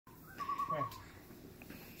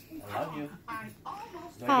Love you.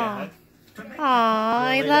 Aw.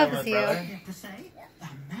 Aw, he loves you.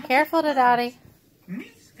 Careful to Daddy.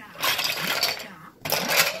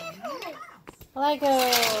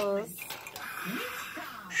 Legos.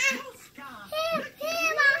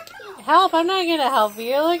 Help, I'm not gonna help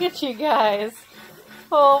you. Look at you guys.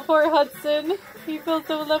 Oh, poor Hudson. He feels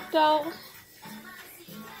so left out.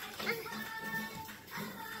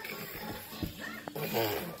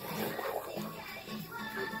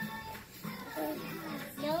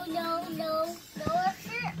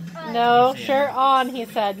 No shirt on, he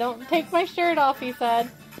said. Don't take my shirt off, he said.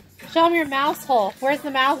 Show him your mouse hole. Where's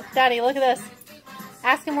the mouse? Daddy, look at this.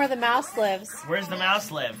 Ask him where the mouse lives. Where's the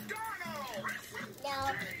mouse live?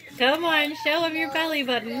 Come on, show him your belly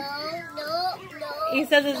button. He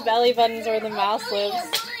says his belly button's where the mouse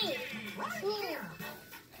lives.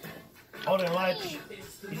 Hold on, watch.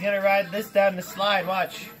 He's gonna ride this down the slide,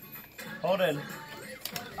 watch. Hold on.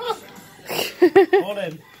 Hold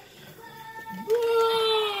on.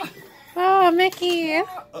 Oh, Mickey.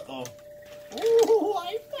 Uh-oh. Ooh,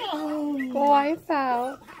 I fell. Oh, I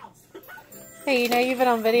fell. Hey, you know you've been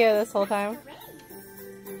on video this whole time.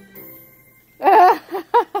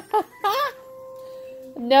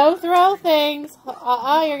 No throw things. You're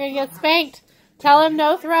gonna get spanked. Tell him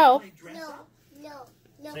no throw.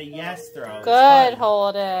 No. Say yes, throw. Good,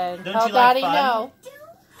 Holden. Don't Tell you like Daddy fun? no.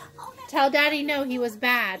 Tell Daddy no, he was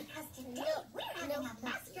bad.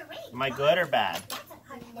 Am I good or bad?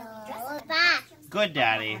 Good,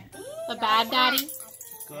 Daddy. A bad Daddy?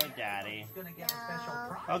 Good, Daddy.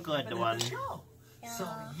 A good one.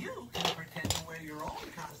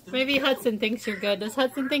 Maybe Hudson thinks you're good. Does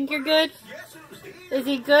Hudson think you're good? Is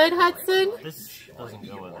he good, Hudson? This doesn't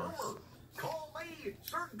go with us.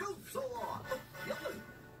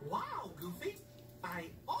 Wow, Goofy. I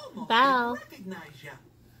almost Belle. recognize you.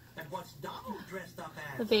 And what's Donald dressed up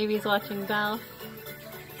as? The baby's watching Belle.